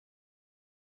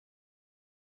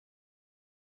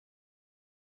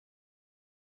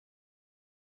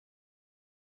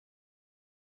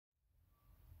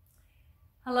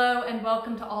Hello and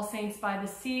welcome to All Saints by the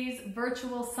Sea's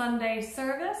virtual Sunday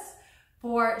service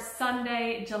for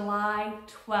Sunday, July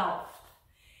 12th.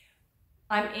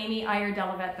 I'm Amy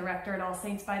Iyer-Delavet, the rector at All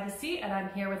Saints by the Sea, and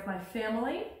I'm here with my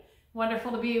family.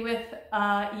 Wonderful to be with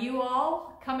you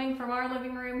all, coming from our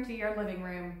living room to your living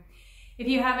room. If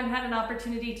you haven't had an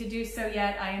opportunity to do so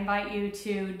yet, I invite you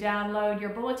to download your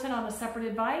bulletin on a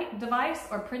separate device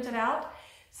or print it out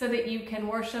so that you can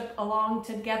worship along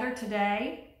together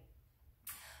today.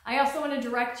 I also want to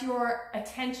direct your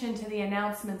attention to the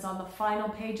announcements on the final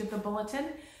page of the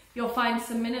bulletin. You'll find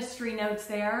some ministry notes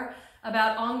there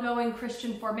about ongoing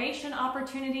Christian formation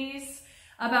opportunities,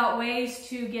 about ways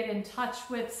to get in touch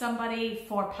with somebody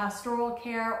for pastoral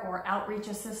care or outreach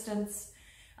assistance,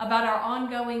 about our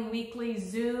ongoing weekly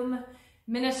Zoom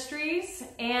ministries,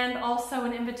 and also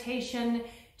an invitation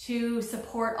to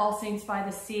support All Saints by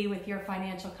the Sea with your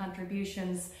financial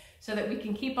contributions so that we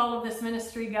can keep all of this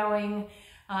ministry going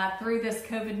through this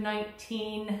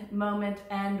COVID-19 moment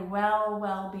and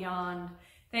well beyond.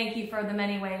 Thank you for the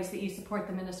many ways that you support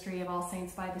the ministry of All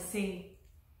Saints by the Sea.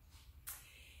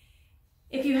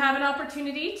 If you have an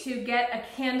opportunity to get a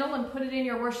candle and put it in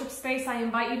your worship space, I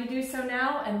invite you to do so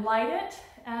now and light it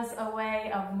as a way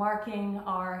of marking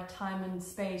our time and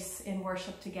space in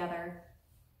worship together.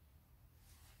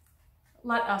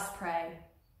 Let us pray.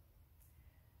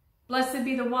 Blessed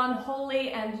be the one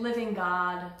holy and living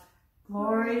God.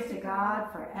 Glory to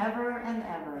God forever and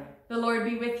ever. The Lord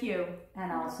be with you. And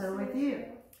also with you.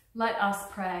 Let us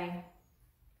pray.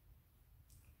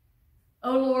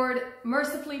 O Lord,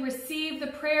 mercifully receive the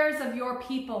prayers of your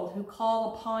people who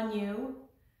call upon you,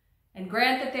 and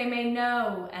grant that they may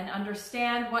know and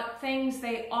understand what things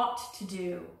they ought to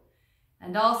do,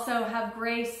 and also have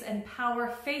grace and power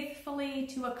faithfully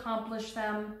to accomplish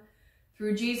them,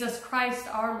 through Jesus Christ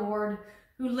our Lord,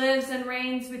 who lives and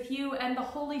reigns with you and the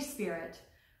Holy Spirit,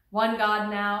 one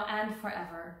God now and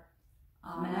forever.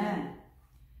 Amen.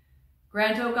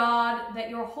 Grant, O God, that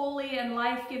your holy and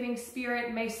life-giving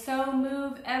Spirit may so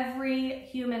move every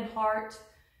human heart,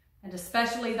 and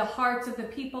especially the hearts of the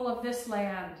people of this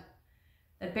land,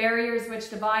 that barriers which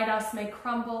divide us may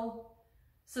crumble,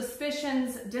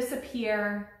 suspicions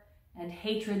disappear, and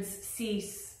hatreds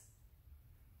cease.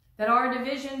 That our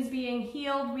divisions being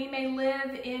healed, we may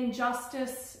live in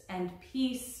justice and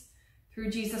peace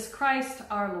through Jesus Christ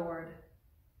our Lord.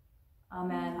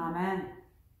 Amen. Amen.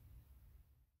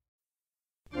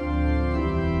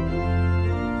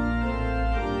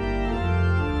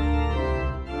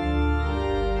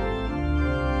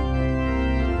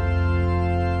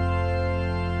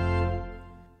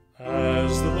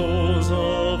 As those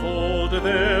of old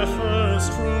their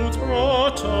first fruits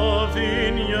brought of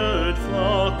vineyard,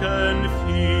 flock, and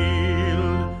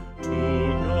field,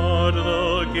 to God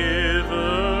the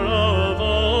giver of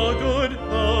all good,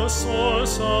 the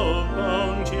source of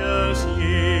bounteous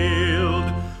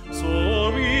yield.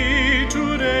 So we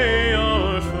today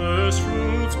our first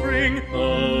fruits bring,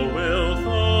 the wealth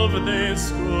of this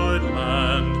good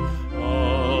land,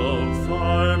 of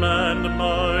farm and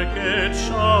market,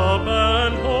 shop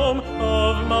and home,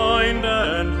 of mind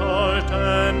and heart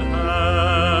and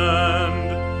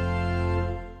hand.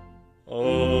 A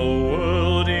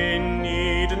world in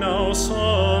need now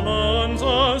summons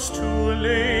us to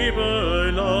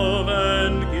labor, love,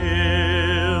 and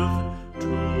give, to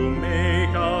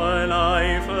make our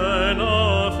life an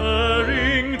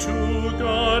offering to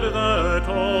God that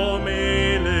all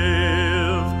may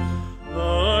live.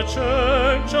 The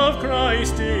Church of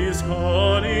Christ is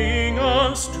calling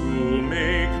us to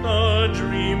make the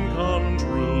dream come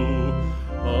true,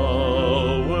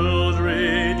 a world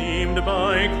redeemed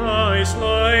by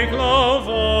Christ-like love,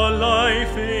 a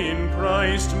life in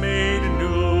Christ made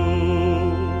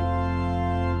new.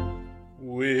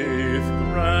 With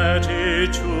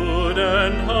gratitude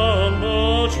and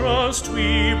humble trust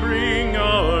we bring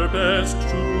our best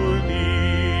to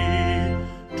thee,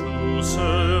 to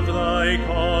serve thy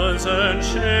cause and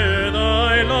share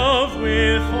thy love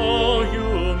with all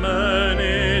humanity.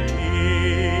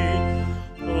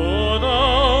 O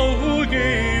thou who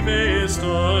gavest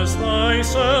us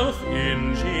thyself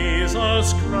in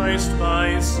Jesus Christ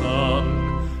thy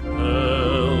Son,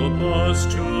 help us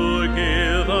to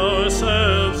give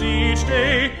ourselves each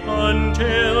day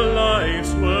until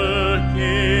life's work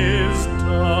is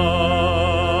done.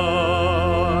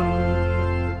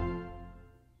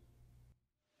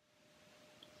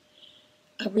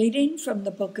 A reading from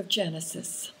the book of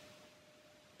Genesis.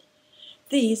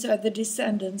 These are the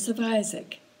descendants of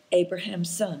Isaac, Abraham's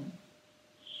son.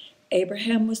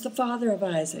 Abraham was the father of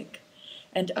Isaac,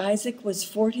 and Isaac was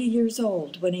 40 years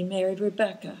old when he married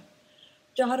Rebekah,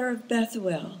 daughter of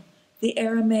Bethuel, the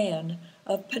Aramean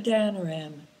of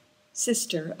Padanaram,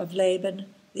 sister of Laban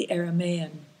the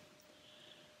Aramean.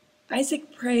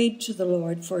 Isaac prayed to the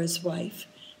Lord for his wife,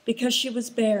 because she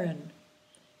was barren,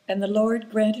 and the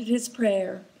Lord granted his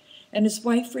prayer, and his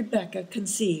wife Rebekah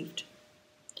conceived.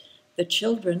 The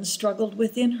children struggled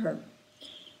within her,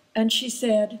 and she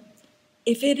said,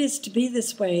 "If it is to be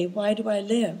this way, why do I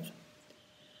live?"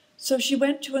 So she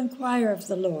went to inquire of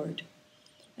the Lord,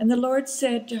 and the Lord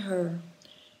said to her,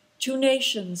 "Two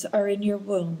nations are in your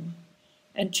womb,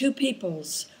 and two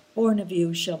peoples born of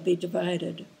you shall be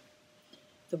divided.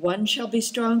 The one shall be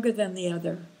stronger than the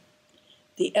other.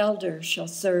 The elder shall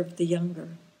serve the younger."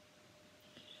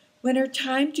 When her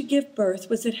time to give birth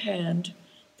was at hand,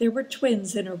 there were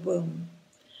twins in her womb.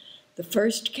 The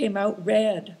first came out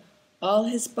red, all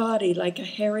his body like a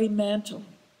hairy mantle.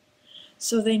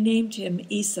 So they named him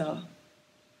Esau.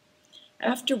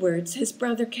 Afterwards his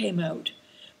brother came out,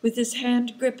 with his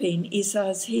hand gripping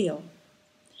Esau's heel.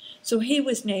 So he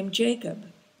was named Jacob.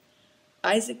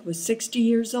 Isaac was 60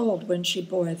 years old when she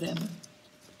bore them.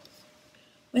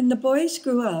 When the boys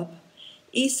grew up,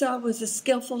 Esau was a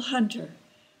skillful hunter,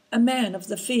 a man of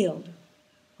the field,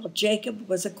 while Jacob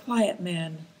was a quiet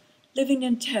man, living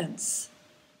in tents.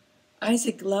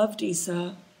 Isaac loved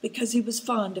Esau because he was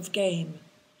fond of game,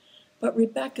 but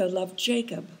Rebekah loved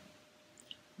Jacob.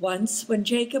 Once, when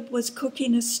Jacob was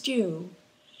cooking a stew,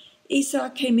 Esau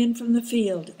came in from the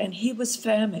field, and he was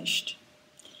famished.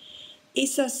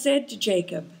 Esau said to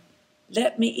Jacob,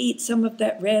 "Let me eat some of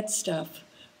that red stuff,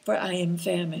 for I am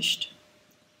famished."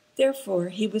 Therefore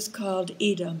he was called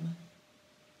Edom.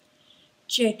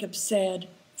 Jacob said,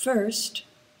 "First,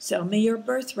 sell me your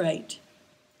birthright."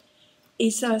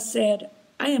 Esau said,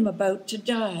 "I am about to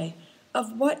die.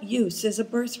 Of what use is a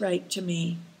birthright to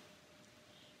me?"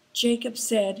 Jacob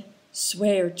said,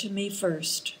 "Swear to me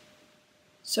first."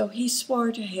 So he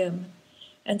swore to him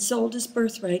and sold his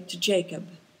birthright to Jacob.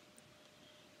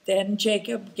 Then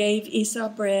Jacob gave Esau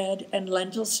bread and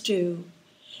lentil stew,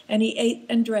 and he ate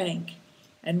and drank,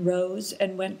 and rose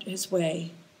and went his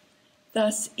way.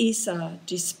 Thus Esau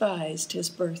despised his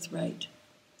birthright.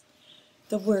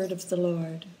 The word of the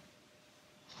Lord.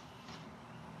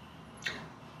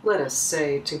 Let us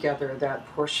say together that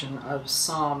portion of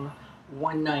Psalm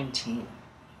 119.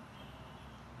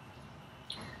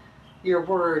 Your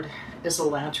word is a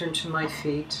lantern to my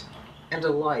feet and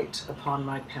a light upon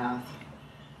my path.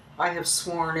 I have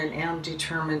sworn and am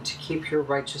determined to keep your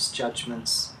righteous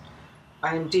judgments.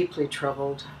 I am deeply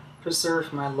troubled.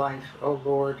 Preserve my life, O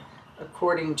Lord,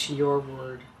 according to your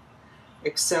word.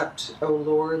 Accept, O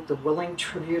Lord, the willing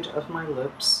tribute of my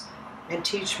lips, and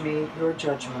teach me your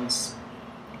judgments.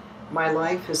 My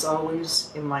life is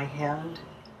always in my hand,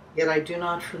 yet I do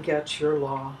not forget your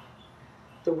law.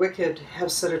 The wicked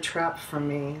have set a trap for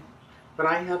me, but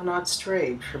I have not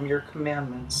strayed from your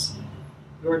commandments.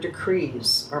 Your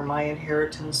decrees are my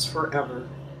inheritance forever.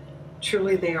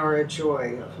 Truly they are a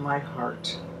joy of my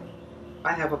heart.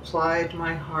 I have applied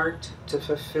my heart to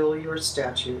fulfill your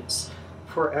statutes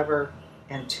forever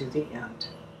and to the end.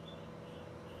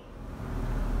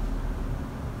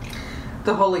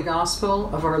 The Holy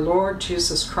Gospel of our Lord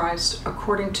Jesus Christ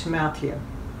according to Matthew.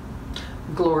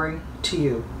 Glory to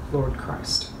you, Lord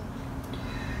Christ.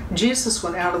 Jesus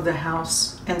went out of the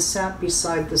house and sat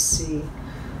beside the sea.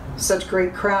 Such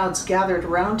great crowds gathered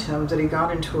around him that he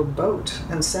got into a boat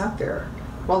and sat there,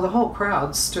 while the whole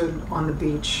crowd stood on the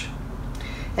beach.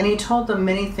 And he told them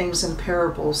many things in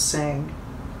parables, saying,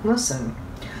 "Listen,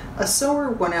 a sower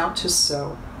went out to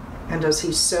sow, and as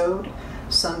he sowed,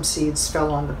 some seeds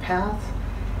fell on the path,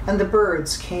 and the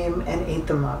birds came and ate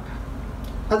them up.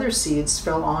 Other seeds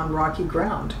fell on rocky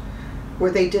ground,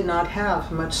 where they did not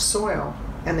have much soil,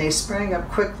 and they sprang up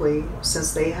quickly,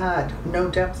 since they had no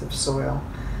depth of soil.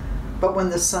 But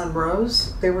when the sun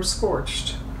rose, they were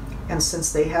scorched, and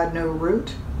since they had no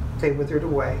root, they withered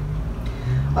away.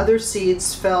 Other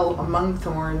seeds fell among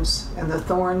thorns, and the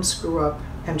thorns grew up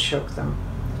and choked them.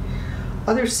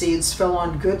 Other seeds fell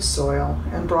on good soil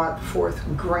and brought forth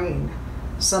grain,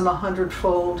 some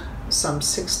 100-fold, some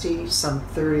 60, some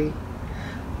 30.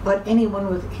 Let anyone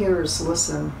with ears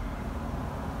listen.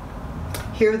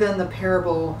 Hear then the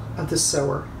parable of the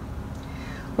sower.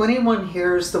 When anyone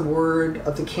hears the word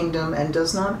of the kingdom and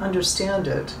does not understand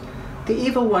it, the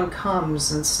evil one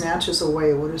comes and snatches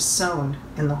away what is sown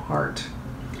in the heart.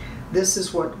 This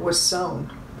is what was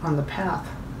sown on the path.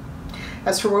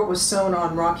 As for what was sown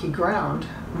on rocky ground,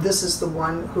 this is the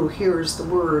one who hears the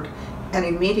word and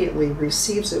immediately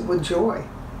receives it with joy.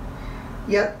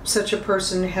 Yet such a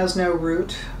person has no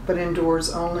root, but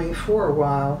endures only for a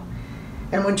while.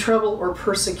 And when trouble or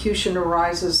persecution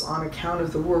arises on account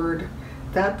of the word,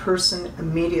 that person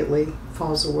immediately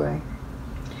falls away.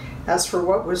 As for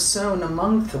what was sown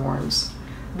among thorns,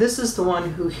 this is the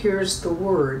one who hears the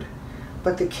word,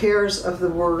 but the cares of the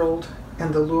world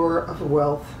and the lure of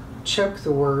wealth choke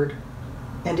the word,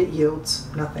 and it yields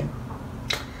nothing.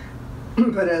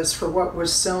 But as for what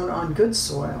was sown on good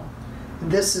soil,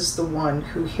 this is the one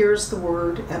who hears the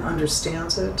word and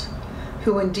understands it,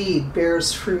 who indeed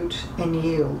bears fruit and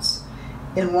yields,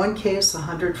 in one case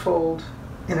 100-fold,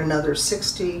 in another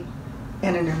 60,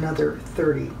 and in another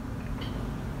 30.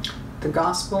 The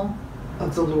Gospel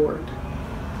of the Lord.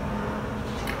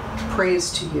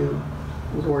 Praise to you,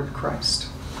 Lord Christ.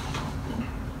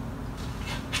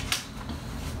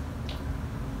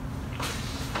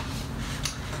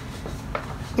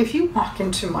 If you walk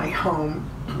into my home,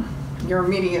 your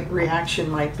immediate reaction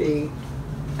might be,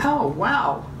 oh,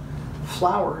 wow,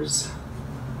 flowers.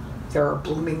 There are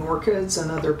blooming orchids and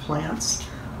other plants,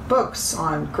 books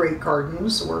on great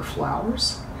gardens or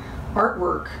flowers,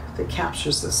 artwork that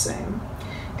captures the same,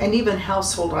 and even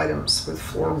household items with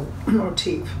floral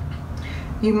motif.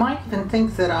 You might even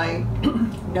think that I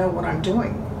know what I'm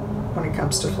doing when it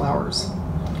comes to flowers.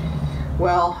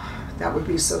 Well, that would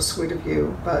be so sweet of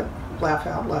you, but laugh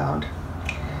out loud.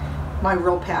 My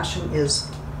real passion is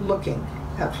looking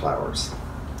at flowers.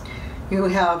 You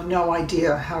have no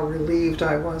idea how relieved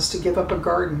I was to give up a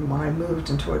garden when I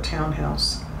moved into a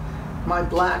townhouse. My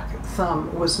black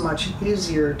thumb was much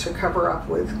easier to cover up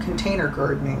with container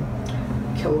gardening.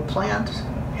 Kill a plant,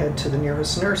 head to the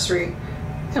nearest nursery,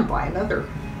 and buy another.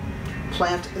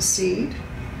 Plant a seed,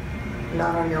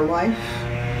 not on your life.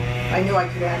 I knew I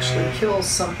could actually kill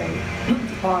something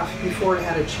off before it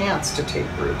had a chance to take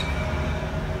root.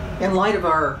 In light of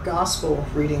our gospel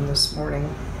reading this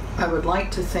morning, I would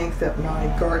like to think that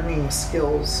my gardening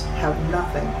skills have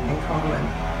nothing in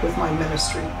common with my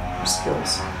ministry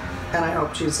skills, and I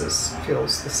hope Jesus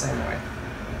feels the same way.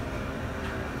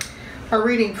 Our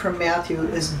reading from Matthew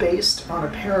is based on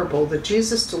a parable that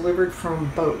Jesus delivered from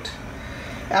a boat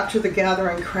after the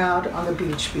gathering crowd on the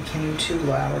beach became too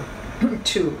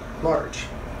large.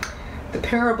 The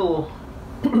parable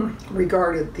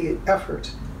regarded the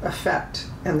effort, effect,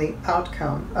 and the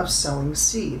outcome of sowing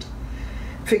seed,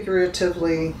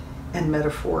 figuratively and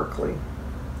metaphorically.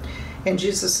 In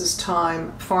Jesus'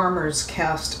 time, farmers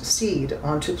cast seed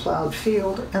onto plowed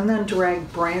field and then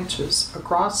dragged branches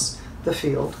across the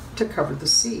field to cover the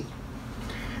seed.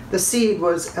 The seed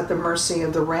was at the mercy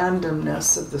of the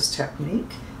randomness of this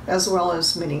technique, as well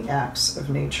as many acts of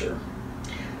nature.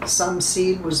 Some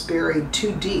seed was buried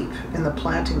too deep in the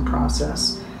planting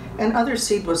process, and other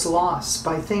seed was lost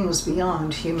by things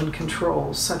beyond human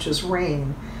control, such as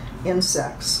rain,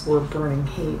 insects, or burning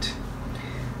heat.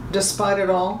 Despite it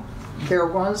all, there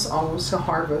was always a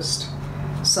harvest,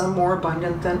 some more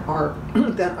abundant than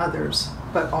others,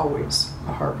 but always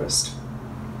a harvest.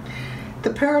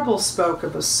 The parable spoke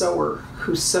of a sower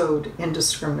who sowed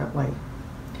indiscriminately.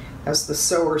 As the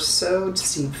sower sowed,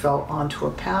 seed fell onto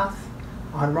a path,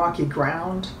 on rocky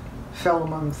ground, fell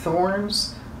among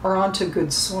thorns, or onto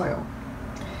good soil.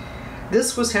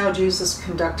 This was how Jesus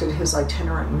conducted his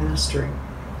itinerant ministry.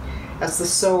 As the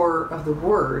sower of the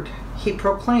word, he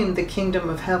proclaimed the kingdom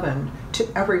of heaven to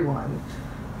everyone,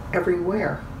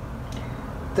 everywhere.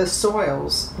 The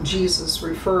soils Jesus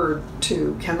referred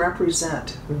to can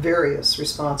represent various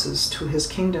responses to his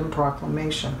kingdom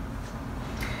proclamation.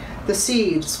 The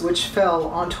seeds which fell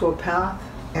onto a path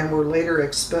and were later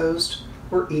exposed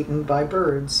were eaten by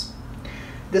birds.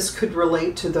 This could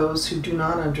relate to those who do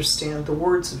not understand the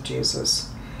words of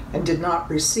Jesus and did not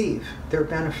receive their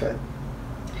benefit.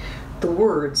 The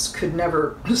words could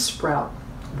never sprout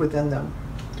within them.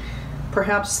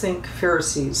 Perhaps think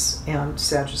Pharisees and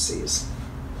Sadducees.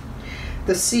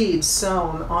 The seeds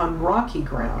sown on rocky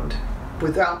ground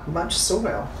without much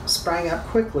soil sprang up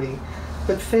quickly,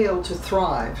 but failed to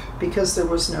thrive because there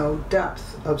was no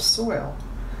depth of soil.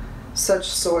 Such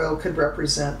soil could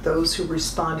represent those who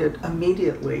responded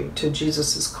immediately to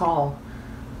Jesus' call,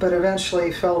 but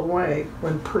eventually fell away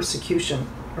when persecution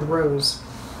arose.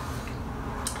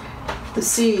 The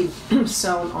seed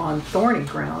sown on thorny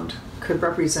ground could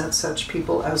represent such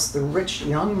people as the rich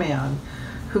young man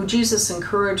who Jesus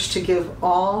encouraged to give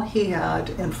all he had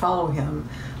and follow him,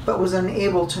 but was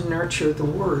unable to nurture the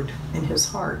word in his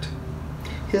heart.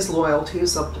 His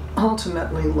loyalties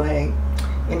ultimately lay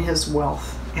in his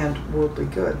wealth and worldly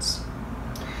goods.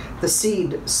 The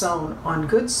seed sown on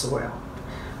good soil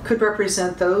could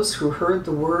represent those who heard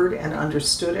the word and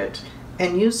understood it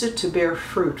and used it to bear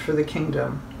fruit for the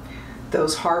kingdom.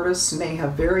 Those harvests may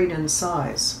have varied in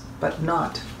size, but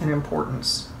not in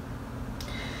importance.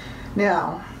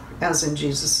 Now, as in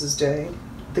Jesus' day,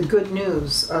 the good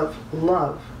news of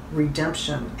love,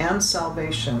 redemption, and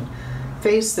salvation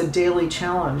face the daily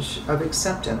challenge of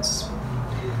acceptance.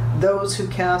 Those who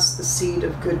cast the seed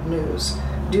of good news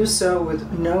do so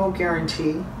with no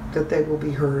guarantee that they will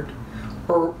be heard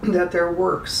or that their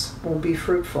works will be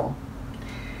fruitful.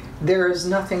 There is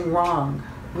nothing wrong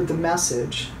with the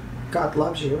message, God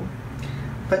loves you,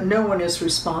 but no one is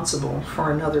responsible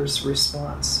for another's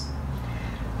response.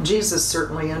 Jesus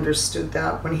certainly understood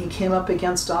that when he came up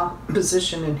against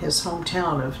opposition in his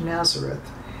hometown of Nazareth.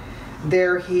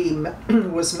 There he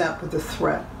was met with the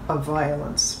threat of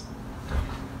violence.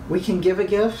 We can give a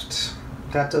gift.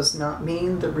 That does not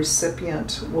mean the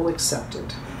recipient will accept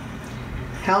it.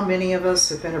 How many of us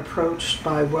have been approached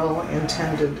by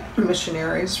well-intended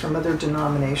missionaries from other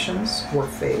denominations or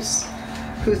faiths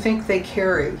who think they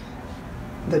carry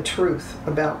the truth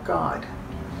about God,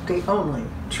 the only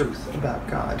truth about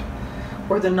God,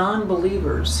 or the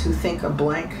non-believers who think a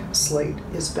blank slate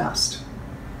is best?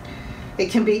 It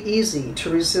can be easy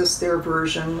to resist their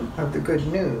version of the good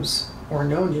news or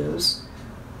no news.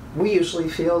 We usually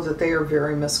feel that they are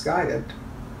very misguided.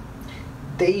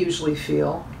 They usually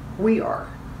feel we are.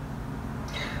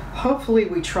 Hopefully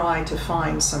we try to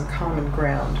find some common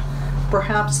ground.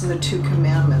 Perhaps in the 2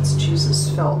 commandments Jesus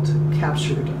felt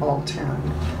captured all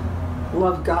 10.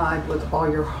 Love God with all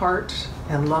your heart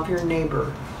and love your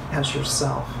neighbor as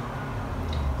yourself.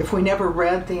 If we never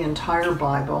read the entire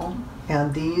Bible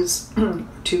and these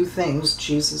 2 things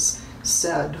Jesus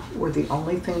said were the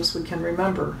only things we can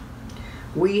remember,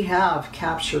 we have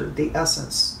captured the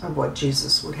essence of what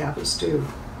Jesus would have us do.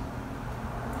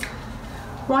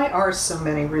 Why are so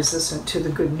many resistant to the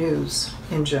good news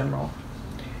in general?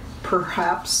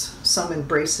 Perhaps some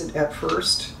embrace it at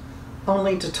first,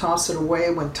 only to toss it away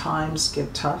when times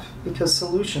get tough because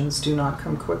solutions do not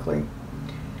come quickly.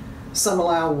 Some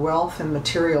allow wealth and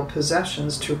material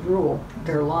possessions to rule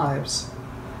their lives.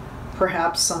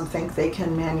 Perhaps some think they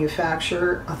can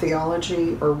manufacture a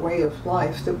theology or way of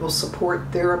life that will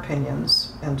support their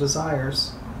opinions and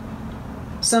desires.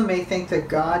 Some may think that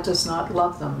God does not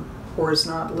love them or is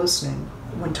not listening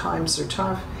when times are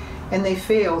tough, and they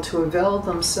fail to avail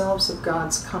themselves of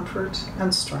God's comfort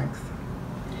and strength.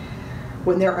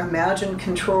 When their imagined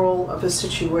control of a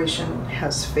situation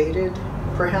has faded,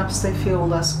 perhaps they feel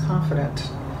less confident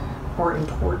or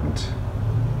important.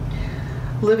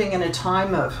 Living in a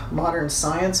time of modern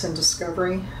science and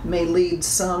discovery may lead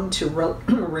some to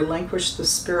relinquish the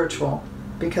spiritual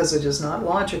because it is not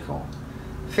logical,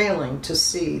 failing to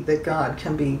see that God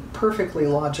can be perfectly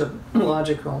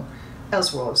logical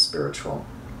as well as spiritual.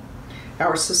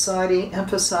 Our society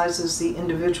emphasizes the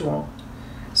individual,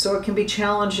 so it can be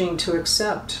challenging to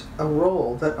accept a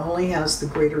role that only has the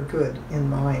greater good in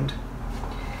mind.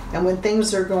 And when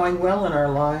things are going well in our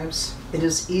lives, it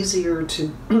is easier to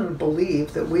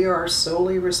believe that we are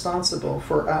solely responsible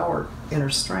for our inner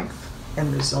strength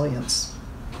and resilience.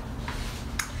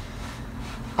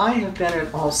 I have been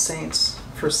at All Saints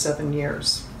for 7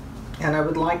 years, and I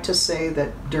would like to say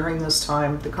that during this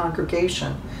time, the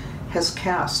congregation has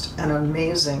cast an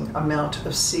amazing amount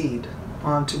of seed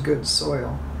onto good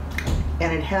soil,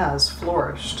 and it has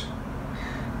flourished.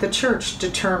 The church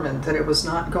determined that it was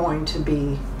not going to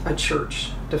be a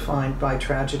church defined by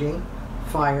tragedy,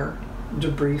 fire,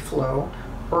 debris flow,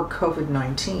 or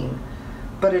COVID-19,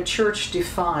 but a church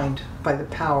defined by the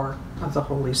power of the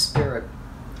Holy Spirit.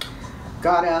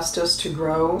 God asked us to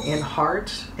grow in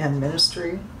heart and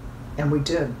ministry, and we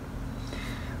did.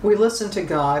 We listened to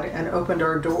God and opened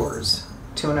our doors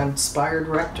to an inspired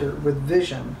rector with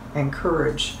vision and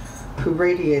courage who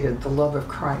radiated the love of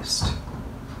Christ.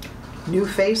 New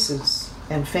faces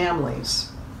and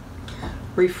families,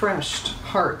 refreshed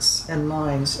hearts and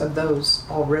minds of those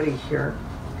already here,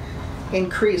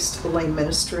 increased lay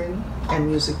ministry and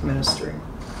music ministry,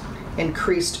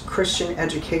 increased Christian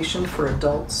education for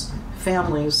adults,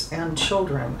 families, and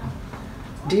children,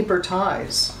 deeper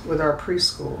ties with our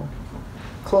preschool,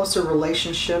 closer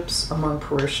relationships among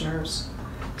parishioners,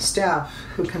 staff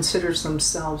who considers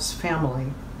themselves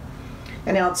family,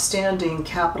 an outstanding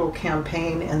capital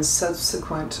campaign and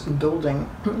subsequent building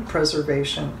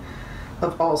preservation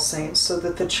of All Saints so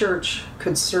that the church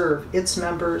could serve its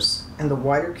members and the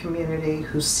wider community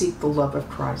who seek the love of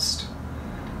Christ.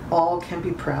 All can be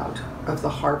proud of the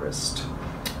harvest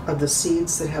of the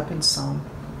seeds that have been sown.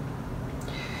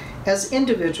 As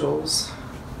individuals,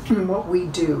 what we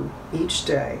do each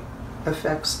day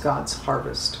affects God's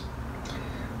harvest.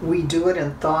 We do it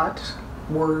in thought,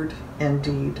 word, and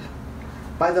deed,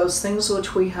 by those things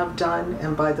which we have done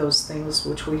and by those things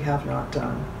which we have not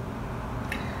done.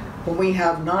 When we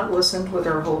have not listened with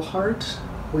our whole heart,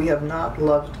 we have not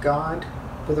loved God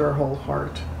with our whole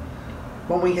heart.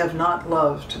 When we have not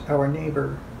loved our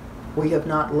neighbor, we have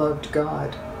not loved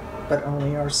God, but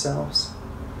only ourselves.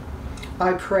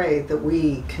 I pray that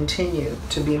we continue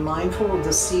to be mindful of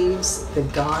the seeds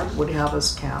that God would have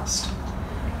us cast,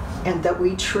 and that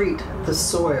we treat the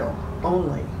soil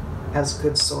only as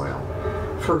good soil,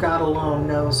 for God alone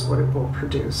knows what it will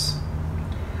produce.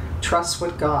 Trust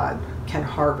what God can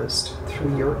harvest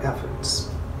through your efforts.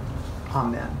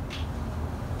 Amen.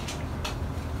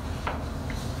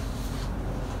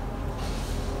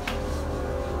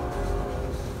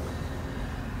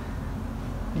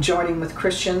 Joining with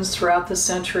Christians throughout the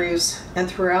centuries and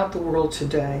throughout the world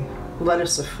today, let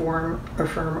us affirm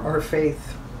our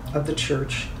faith of the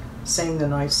Church, saying the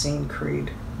Nicene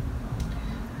Creed.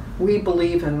 We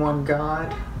believe in one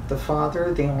God, the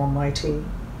Father, the Almighty,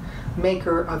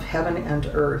 maker of heaven and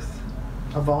earth,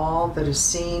 of all that is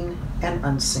seen and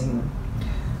unseen.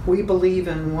 We believe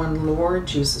in one Lord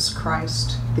Jesus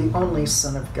Christ, the only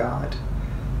Son of God,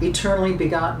 eternally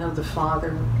begotten of the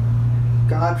Father,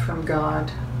 God from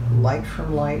God, light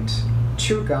from light,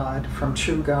 true God from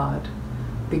true God,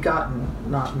 begotten,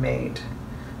 not made,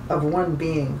 of one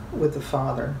being with the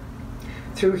Father.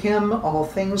 Through him all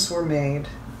things were made.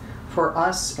 For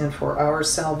us and for our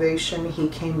salvation he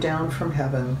came down from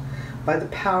heaven. By the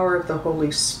power of the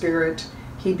Holy Spirit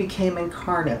he became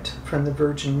incarnate from the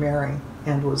Virgin Mary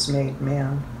and was made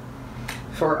man.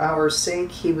 For our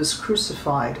sake he was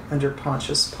crucified under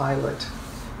Pontius Pilate.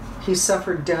 He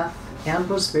suffered death and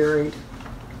was buried.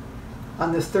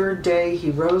 On the third day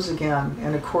he rose again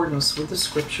in accordance with the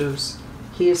Scriptures.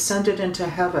 He ascended into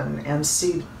heaven and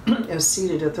is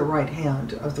seated at the right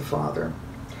hand of the Father.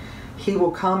 He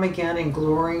will come again in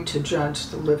glory to judge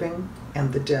the living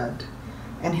and the dead,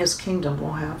 and his kingdom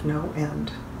will have no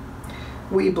end.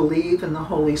 We believe in the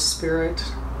Holy Spirit,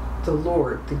 the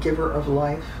Lord, the giver of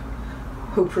life,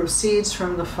 who proceeds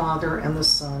from the Father and the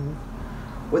Son.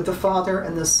 With the Father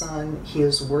and the Son he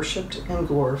is worshipped and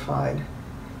glorified.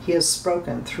 He has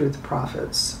spoken through the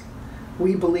prophets.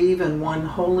 We believe in one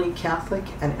holy Catholic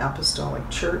and Apostolic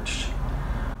Church.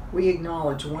 We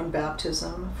acknowledge one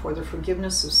baptism for the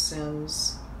forgiveness of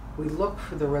sins. We look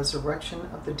for the resurrection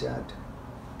of the dead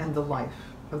and the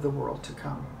life of the world to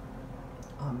come.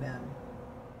 Amen.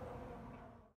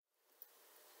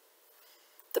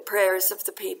 The prayers of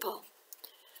the people.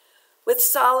 With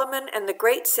Solomon and the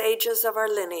great sages of our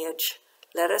lineage,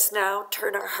 let us now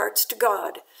turn our hearts to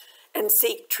God and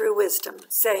seek true wisdom,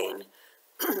 saying,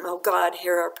 O God,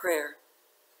 hear our prayer.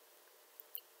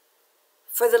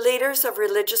 For the leaders of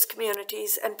religious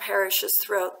communities and parishes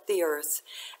throughout the earth,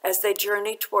 as they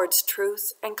journey towards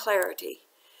truth and clarity,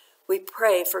 we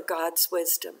pray for God's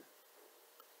wisdom.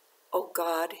 O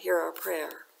God, hear our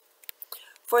prayer.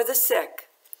 For the sick,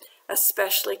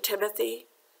 especially Timothy,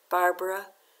 Barbara,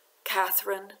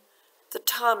 Catherine, the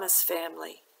Thomas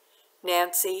family,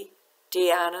 Nancy,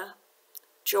 Deanna,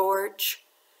 George,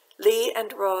 Lee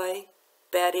and Roy,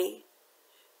 Betty,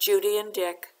 Judy and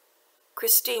Dick,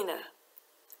 Christina,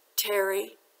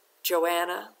 Terry,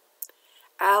 Joanna,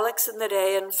 Alex and the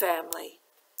Dayan family,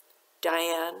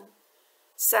 Diane,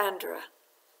 Sandra,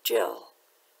 Jill,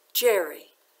 Jerry,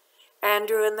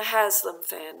 Andrew and the Haslam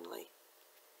family,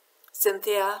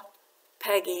 Cynthia,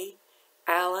 Peggy,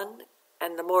 Alan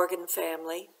and the Morgan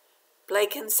family,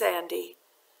 Blake and Sandy,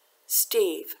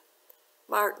 Steve,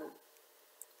 Martin,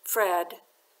 Fred,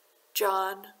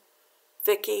 John,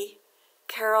 Vicky,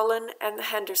 Carolyn and the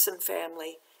Henderson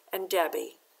family, and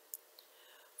Debbie.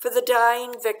 For the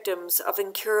dying victims of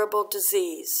incurable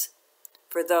disease,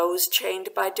 for those chained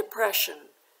by depression,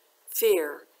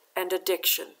 fear, and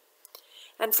addiction,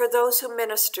 and for those who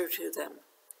minister to them,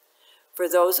 for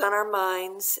those on our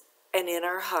minds and in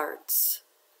our hearts.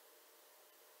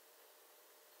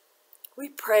 We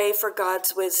pray for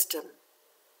God's wisdom.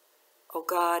 O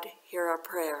God, hear our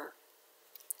prayer.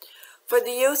 For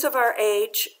the youth of our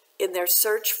age, in their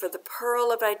search for the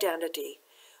pearl of identity,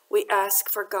 we ask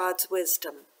for God's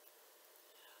wisdom.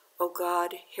 O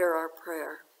God, hear our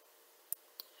prayer.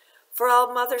 For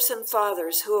all mothers and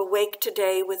fathers who awake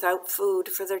today without food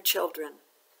for their children,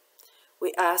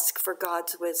 we ask for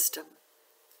God's wisdom.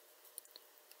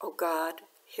 O God,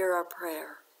 hear our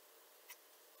prayer.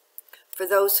 For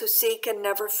those who seek and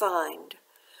never find,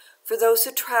 for those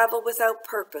who travel without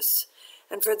purpose,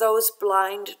 and for those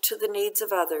blind to the needs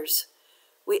of others,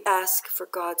 we ask for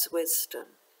God's wisdom.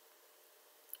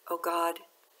 O God,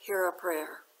 hear our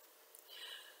prayer.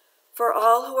 For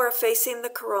all who are facing the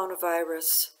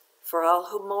coronavirus, for all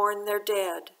who mourn their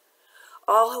dead,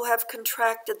 all who have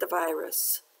contracted the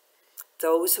virus,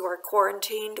 those who are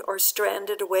quarantined or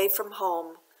stranded away from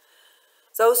home,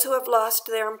 those who have lost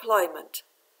their employment,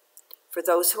 for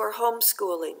those who are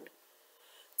homeschooling,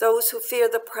 those who fear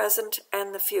the present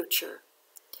and the future.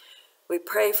 We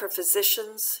pray for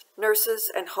physicians, nurses,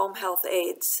 and home health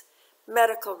aides,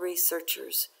 medical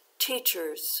researchers,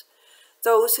 teachers,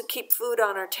 those who keep food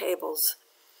on our tables,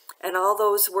 and all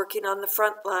those working on the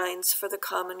front lines for the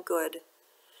common good.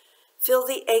 Fill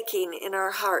the aching in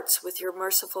our hearts with your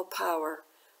merciful power.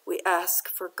 We ask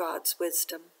for God's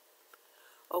wisdom.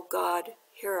 O God,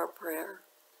 hear our prayer.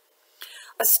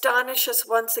 Astonish us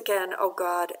once again, O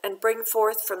God, and bring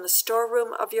forth from the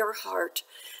storeroom of your heart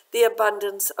the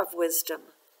abundance of wisdom.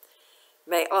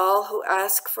 May all who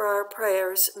ask for our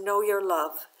prayers know your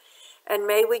love, and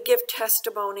may we give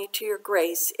testimony to your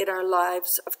grace in our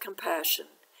lives of compassion.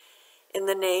 In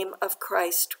the name of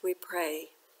Christ we pray.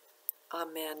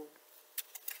 Amen.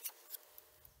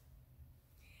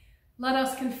 Let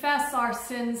us confess our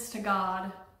sins to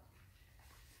God.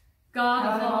 God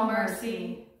of all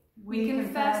mercy, we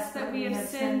confess that we have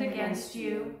sinned against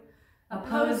you,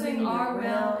 opposing our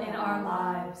will in our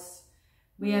lives.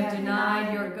 We have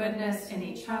denied your goodness in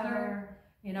each other,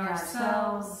 in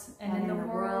ourselves, and in the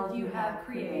world you have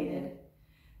created.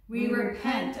 We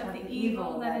repent of the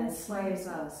evil that enslaves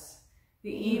us, the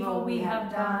evil we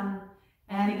have done,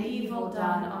 and the evil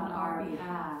done on our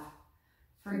behalf.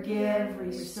 Forgive,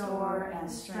 restore,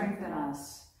 and strengthen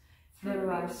us through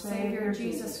our Savior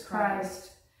Jesus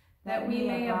Christ, that we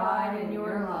may abide in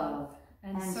your love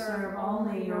and serve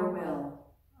only your will.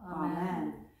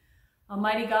 Amen.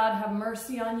 Almighty God, have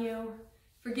mercy on you,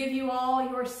 forgive you all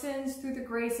your sins through the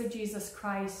grace of Jesus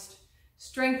Christ,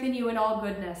 strengthen you in all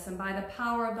goodness, and by the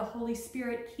power of the Holy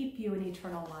Spirit, keep you in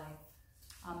eternal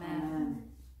life. Amen. Amen.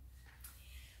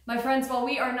 My friends, while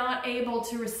we are not able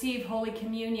to receive Holy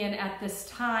Communion at this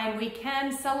time, we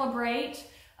can celebrate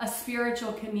a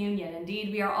spiritual communion.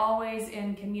 Indeed, we are always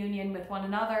in communion with one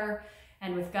another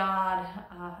and with God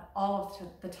all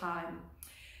of the time.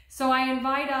 So I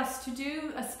invite us to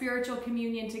do a spiritual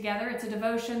communion together. It's a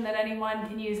devotion that anyone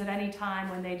can use at any time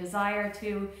when they desire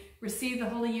to receive the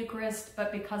Holy Eucharist,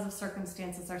 but because of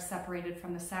circumstances are separated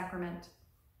from the sacrament.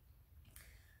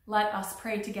 Let us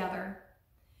pray together.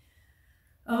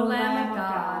 O Lamb of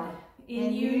God,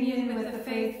 in union with the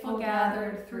faithful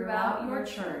gathered throughout your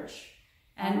church,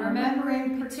 and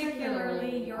remembering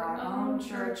particularly your own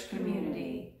church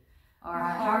community, our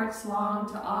hearts long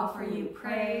to offer you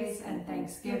praise and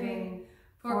thanksgiving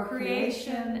for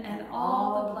creation and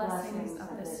all the blessings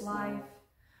of this life,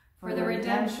 for the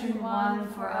redemption won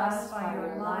for us by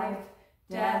your life,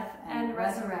 death, and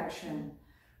resurrection,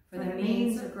 for the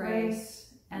means of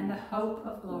grace and the hope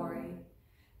of glory,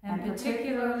 and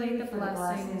particularly the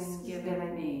blessings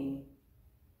given me.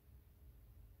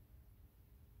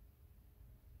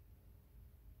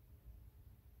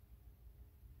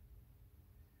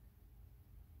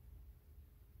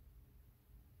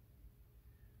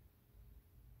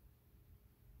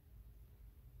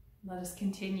 Let us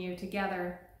continue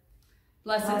together.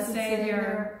 Blessed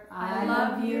Savior, I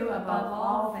love you above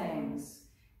all things,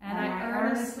 and I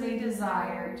earnestly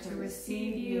desire to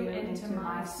receive you into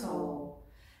my soul.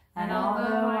 And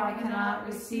although I cannot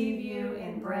receive you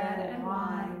in bread and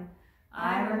wine,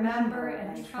 I remember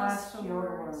and trust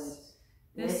your words.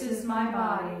 This is my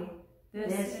body,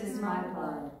 this is my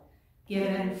blood,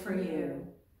 given for you.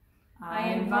 I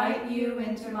invite you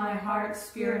into my heart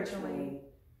spiritually,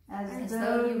 as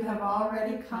though you have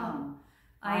already come.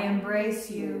 I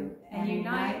embrace you and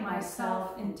unite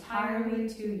myself entirely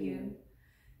to you.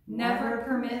 Never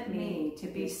permit me to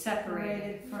be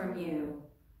separated from you.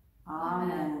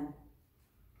 Amen.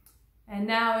 And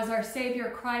now, as our Savior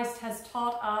Christ has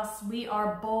taught us, we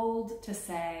are bold to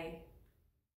say,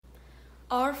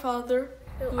 Our Father,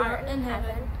 who art in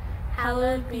heaven,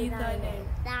 hallowed be thy name.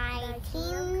 Thy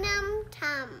kingdom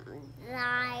come,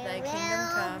 thy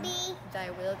thy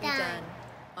will be done,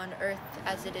 on earth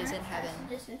as it is in heaven.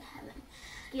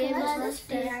 Give us this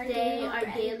day our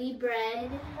daily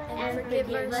bread, and forgive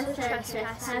us our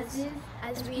trespasses,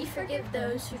 as we forgive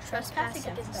those who trespass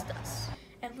against us.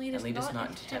 And lead us not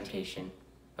into temptation,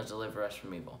 but deliver us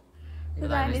from evil. For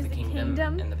thine is the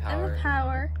kingdom, and the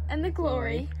power, and the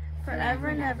glory, forever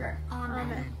and ever.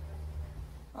 Amen.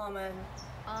 Amen.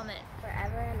 Amen.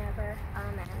 forever and ever.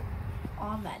 Amen.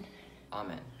 Amen.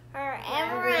 Amen.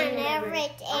 Forever and ever.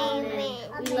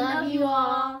 Amen. We love you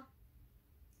all.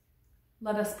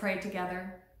 Let us pray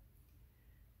together.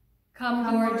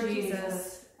 Come, Lord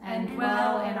Jesus, and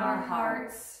dwell in our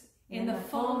hearts in the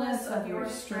fullness of your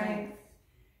strength.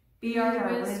 Be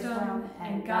our wisdom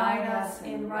and guide us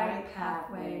in right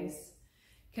pathways.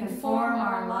 Conform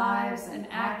our lives and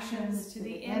actions to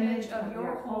the image of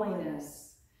your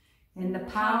holiness. In the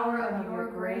power of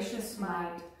your gracious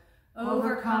might,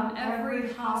 overcome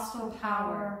every hostile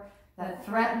power that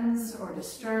threatens or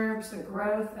disturbs the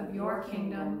growth of your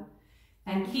kingdom,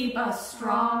 and keep us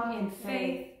strong in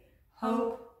faith,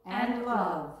 hope, and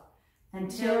love,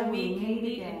 until we can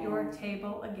meet at your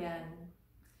table again,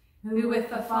 who with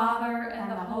the Father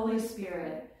and the Holy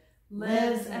Spirit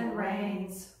lives and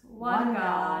reigns, one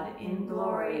God, in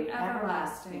glory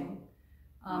everlasting.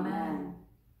 Amen.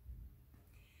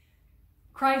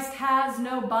 Christ has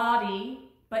no body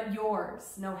but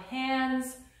yours, no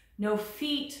hands, no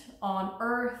feet on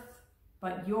earth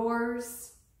but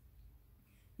yours.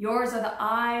 Yours are the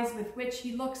eyes with which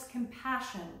he looks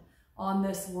compassion on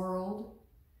this world.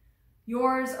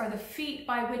 Yours are the feet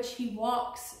by which he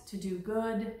walks to do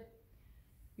good.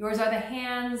 Yours are the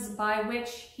hands by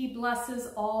which he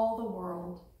blesses all the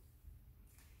world.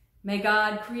 May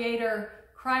God, Creator,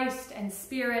 Christ, and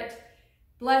Spirit,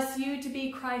 bless you to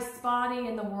be Christ's body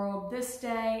in the world this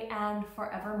day and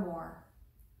forevermore.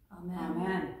 Amen.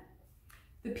 Amen.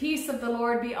 The peace of the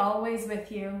Lord be always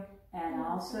with you. And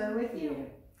also with you.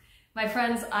 My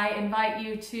friends, I invite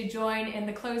you to join in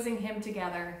the closing hymn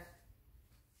together.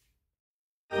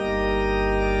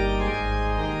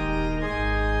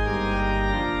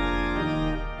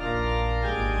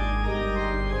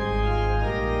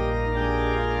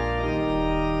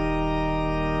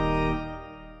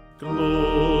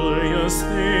 Glorious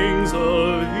things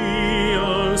of thee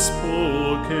are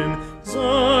spoken,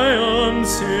 Zion,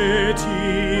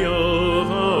 city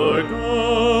of our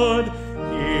God.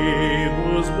 He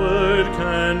whose word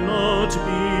cannot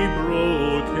be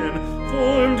broken,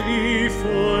 formed thee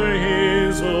for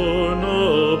his own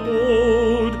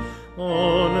abode.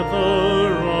 On the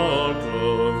rock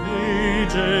of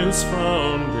ages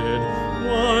founded,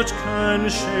 what can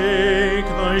shake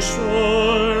thy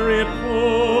sure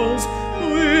repose?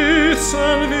 With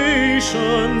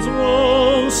salvation's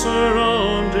wall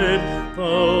surrounded,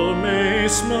 thou may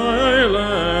smile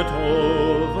at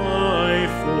all thy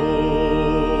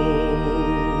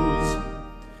foes.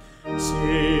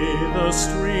 See the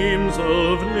streams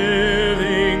of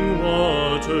living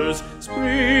waters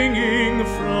springing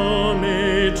from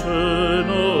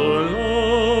eternal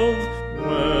love.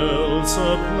 Well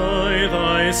supply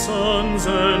thy sons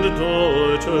and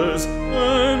daughters,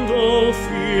 and all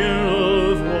fear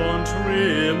of want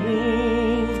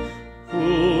remove.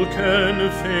 Who can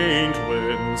faint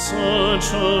when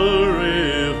such a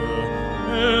river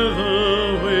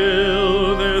ever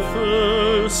will their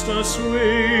thirst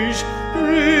assuage?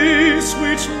 Grace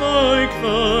which like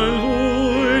the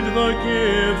Lord the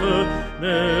giver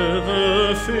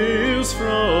never fails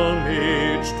from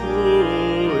age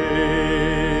to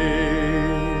age.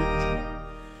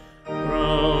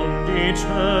 Round each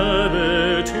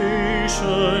habitation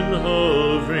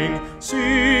hovering,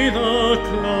 see the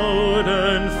cloud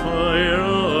and fire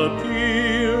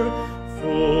appear,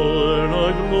 for a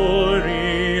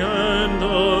glory and a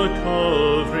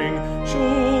covering,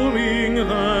 showing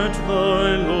that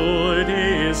the Lord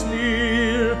is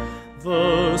near,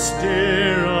 thus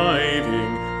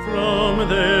deriving from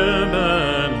their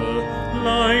banner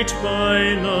light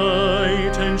by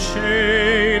night and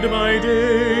shade by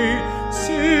day,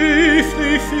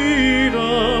 safely feed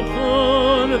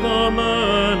upon the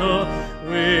manna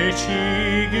which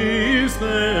he gives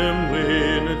them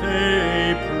when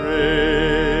they pray.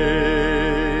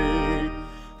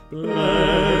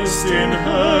 Blessed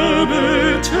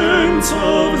inhabitants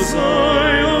of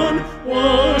Zion,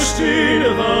 washed in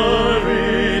the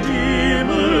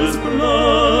Redeemer's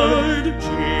blood,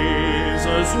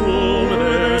 Jesus whom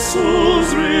their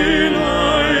souls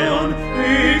rely on,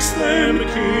 makes them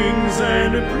kings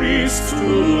and priests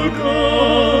to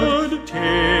God.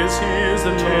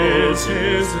 'Tis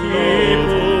his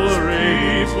love,